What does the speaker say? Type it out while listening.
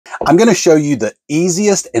I'm going to show you the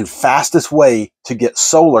easiest and fastest way to get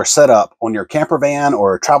solar set up on your camper van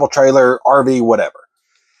or travel trailer, RV, whatever.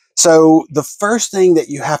 So the first thing that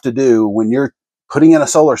you have to do when you're putting in a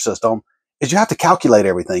solar system is you have to calculate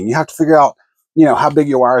everything. You have to figure out, how big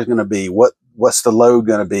your wire is going to be, what's the load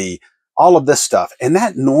going to be, all of this stuff. And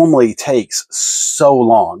that normally takes so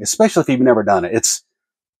long, especially if you've never done it. It's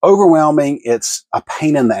overwhelming. It's a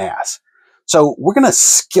pain in the ass. So we're going to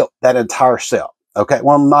skip that entire step. Okay.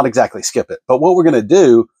 Well, not exactly skip it, but what we're going to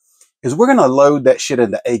do is we're going to load that shit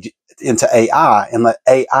into AI and let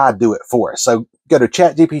AI do it for us. So go to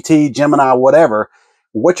ChatGPT, Gemini, whatever.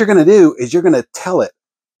 What you're going to do is you're going to tell it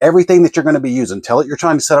everything that you're going to be using. Tell it you're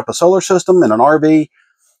trying to set up a solar system in an RV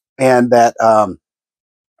and that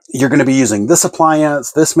you're going to be using this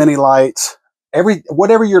appliance, this many lights,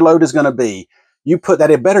 whatever your load is going to be. You put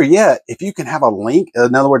that in. Better yet, if you can have a link,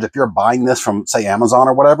 in other words, if you're buying this from, say, Amazon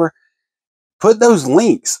or whatever, put those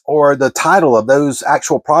links or the title of those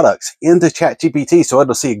actual products into ChatGPT so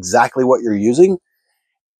it'll see exactly what you're using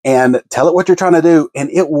and tell it what you're trying to do,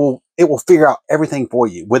 and it will figure out everything for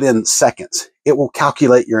you within seconds. It will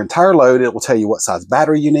calculate your entire load. It will tell you what size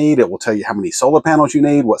battery you need. It will tell you how many solar panels you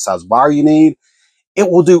need, what size wire you need.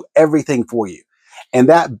 It will do everything for you. And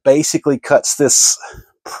that basically cuts this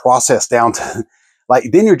process down to,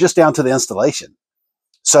 then you're just down to the installation.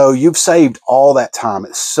 So you've saved all that time.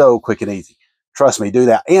 It's so quick and easy. Trust me, do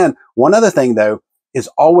that. And one other thing, though, is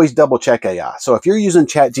always double check AI. So if you're using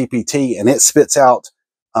ChatGPT and it spits out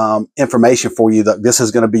information for you that this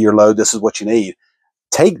is going to be your load, this is what you need,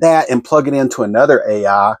 take that and plug it into another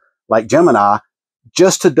AI like Gemini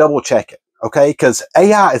just to double check it. Okay. Because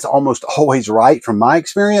AI is almost always right from my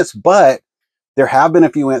experience, but there have been a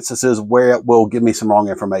few instances where it will give me some wrong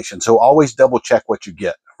information. So always double check what you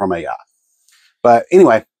get from AI. But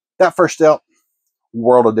anyway, that first step,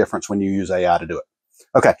 world of difference when you use AI to do it.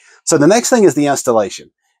 Okay, so the next thing is the installation.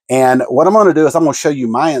 And what I'm going to do is I'm going to show you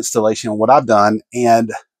my installation and what I've done. And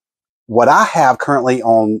what I have currently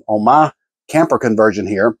on my camper conversion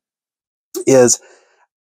here is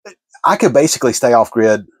I could basically stay off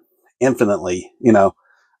grid infinitely,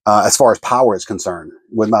 as far as power is concerned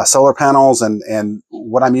with my solar panels and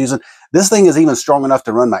what I'm using. This thing is even strong enough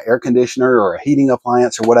to run my air conditioner or a heating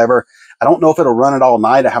appliance or whatever. I don't know if it'll run it all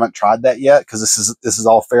night. I haven't tried that yet because this is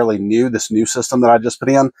all fairly new, this new system that I just put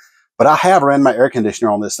in. But I have ran my air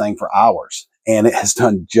conditioner on this thing for hours and it has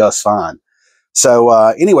done just fine. So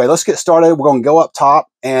anyway, let's get started. We're going to go up top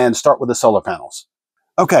and start with the solar panels.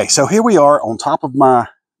 Okay, so here we are on top of my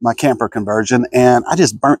camper conversion, and I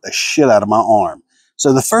just burnt the shit out of my arm.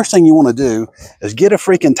 So the first thing you want to do is get a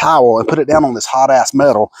freaking towel and put it down on this hot ass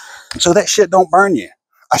metal so that shit don't burn you.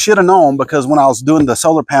 I should have known because when I was doing the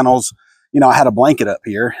solar panels, I had a blanket up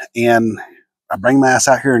here and I bring my ass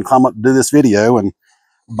out here and climb up to do this video and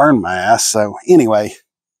burn my ass. So anyway,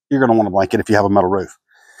 you're going to want a blanket if you have a metal roof.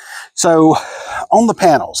 So on the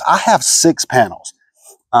panels, I have 6 panels.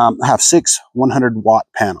 I have 6 100-watt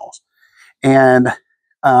panels. And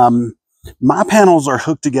my panels are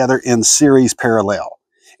hooked together in series parallel.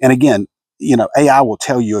 And again, AI will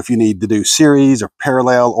tell you if you need to do series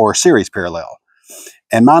or series parallel.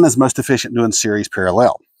 And mine is most efficient doing series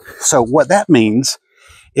parallel. So what that means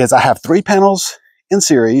is I have 3 panels in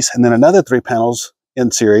series and then another 3 panels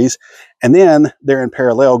in series. And then they're in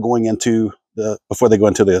parallel going into before they go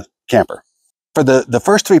into the camper. For the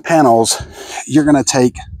first 3 panels, you're going to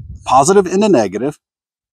take positive into negative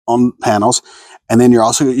on panels. And then you're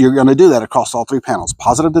going to do that across all 3 panels,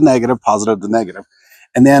 positive to negative, positive to negative.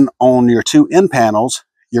 And then on your 2 end panels,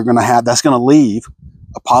 that's going to leave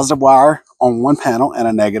a positive wire on one panel and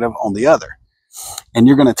a negative on the other. And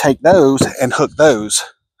you're going to take those and hook those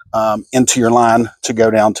into your line to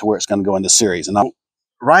go down to where it's going to go into series. And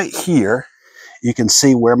right here, you can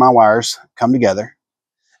see where my wires come together.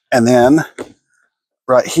 And then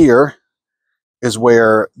right here is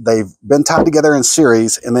where they've been tied together in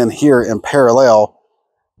series. And then here in parallel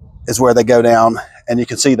is where they go down. And you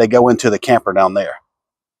can see they go into the camper down there.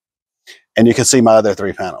 And you can see my other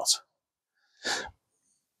 3 panels.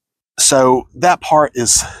 So that part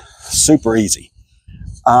is super easy.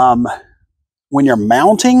 When you're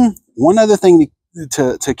mounting, one other thing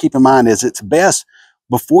to keep in mind is it's best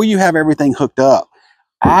before you have everything hooked up,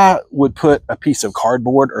 I would put a piece of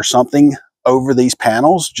cardboard or something over these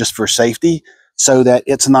panels just for safety so that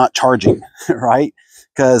it's not charging, right?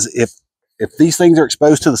 Because if these things are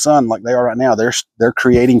exposed to the sun like they are right now, they're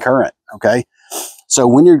creating current, okay? So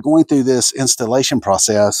when you're going through this installation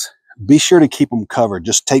process, be sure to keep them covered.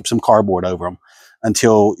 Just tape some cardboard over them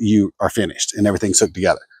until you are finished and everything's hooked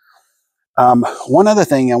together. One other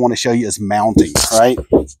thing I want to show you is mounting, right?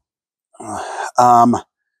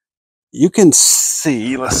 you can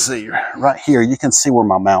see, let's see, right here, you can see where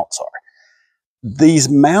my mounts are. These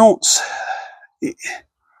mounts,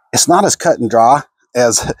 it's not as cut and dry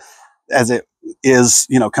as it is,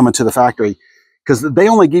 you know, coming to the factory, because they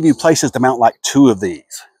only give you places to mount like 2 of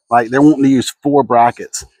these. Like they're wanting to use 4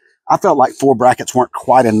 brackets. I felt like 4 brackets weren't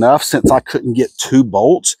quite enough since I couldn't get 2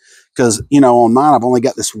 bolts, because, you know, on mine I've only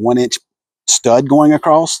got this 1-inch stud going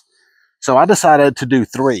across. So I decided to do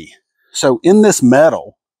 3. So in this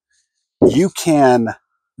metal, you can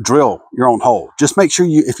drill your own hole. Just make sure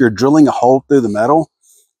you, if you're drilling a hole through the metal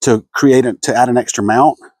to create it, to add an extra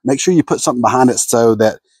mount, make sure you put something behind it so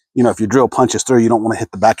that, you know, if your drill punches through, you don't want to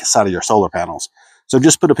hit the back side of your solar panels. So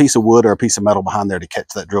just put a piece of wood or a piece of metal behind there to catch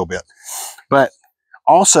that drill bit. But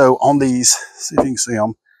also on these, see if you can see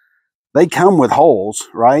them, they come with holes,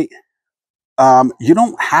 right? You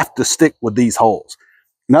don't have to stick with these holes.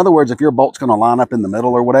 In other words, if your bolt's going to line up in the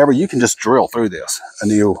middle or whatever, you can just drill through this, a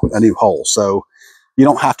new hole. So you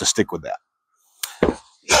don't have to stick with that.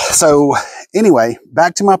 So anyway,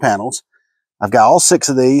 back to my panels. I've got all 6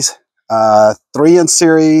 of these, 3 in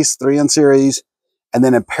series, and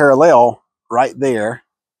then in parallel right there,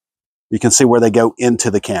 you can see where they go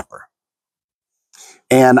into the camper.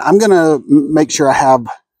 And I'm going to make sure I have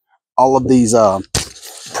all of these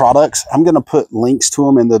products. I'm going to put links to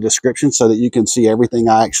them in the description so that you can see everything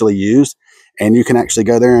I actually used, and you can actually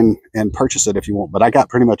go there and purchase it if you want. But I got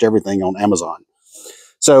pretty much everything on Amazon.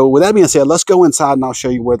 So with that being said, let's go inside and I'll show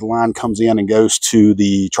you where the line comes in and goes to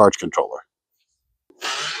the charge controller.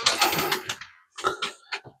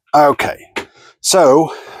 Okay,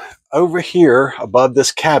 so over here above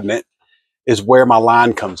this cabinet is where my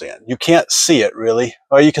line comes in. You can't see it really.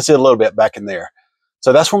 Well, you can see it a little bit back in there.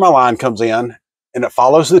 So that's where my line comes in, and it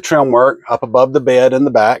follows the trim work up above the bed in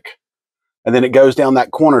the back. And then it goes down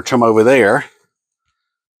that corner trim over there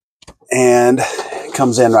and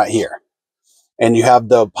comes in right here. And you have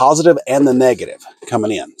the positive and the negative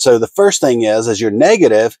coming in. So the first thing is your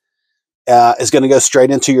negative is going to go straight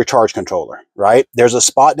into your charge controller, right? There's a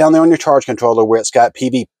spot down there on your charge controller where it's got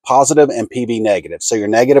PV positive and PV negative. So your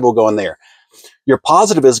negative will go in there. Your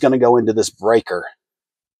positive is going to go into this breaker,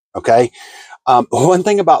 okay? One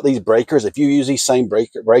thing about these breakers, if you use these same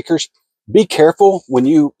breakers, be careful when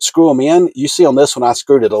you screw them in. You see on this one, I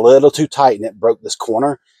screwed it a little too tight and it broke this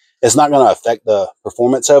corner. It's not going to affect the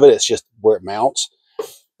performance of it. It's just where it mounts,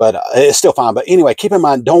 but it's still fine. But anyway, keep in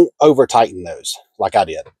mind, don't over tighten those like I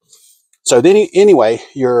did. So then anyway,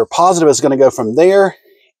 your positive is going to go from there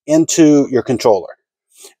into your controller.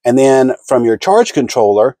 And then from your charge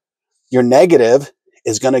controller, your negative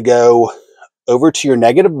is going to go over to your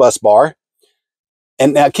negative bus bar.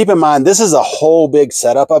 And now keep in mind, this is a whole big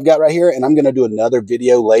setup I've got right here. And I'm going to do another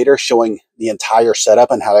video later showing the entire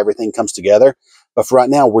setup and how everything comes together. But for right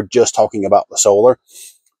now, we're just talking about the solar.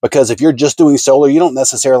 Because if you're just doing solar, you don't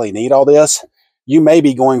necessarily need all this. You may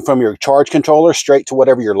be going from your charge controller straight to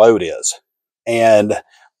whatever your load is. And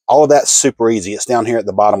all of that's super easy. It's down here at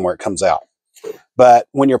the bottom where it comes out. But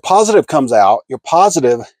when your positive comes out, your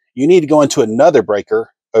positive, you need to go into another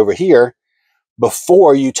breaker over here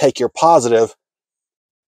before you take your positive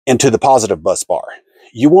into the positive bus bar.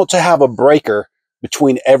 You want to have a breaker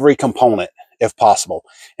between every component if possible.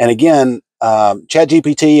 And again,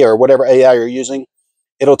 ChatGPT or whatever AI you're using,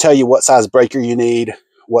 it'll tell you what size breaker you need,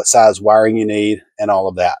 what size wiring you need, and all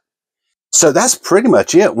of that. So that's pretty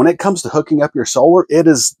much it. When it comes to hooking up your solar, it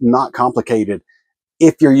is not complicated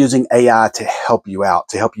if you're using AI to help you out,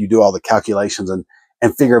 to help you do all the calculations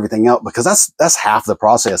and figure everything out, because that's half the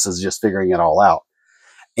process, is just figuring it all out.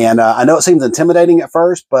 And I know it seems intimidating at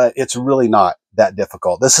first, but it's really not that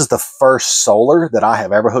difficult. This is the first solar that I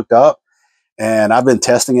have ever hooked up, and I've been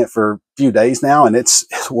testing it for a few days now, and it's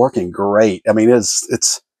working great. I mean,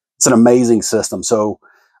 it's an amazing system. So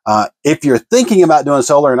if you're thinking about doing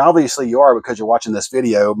solar, and obviously you are because you're watching this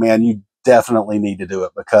video, man, you definitely need to do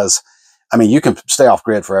it, because I mean, you can stay off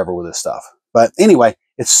grid forever with this stuff. But anyway,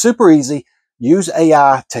 it's super easy. Use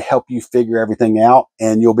AI to help you figure everything out,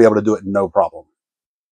 and you'll be able to do it no problem.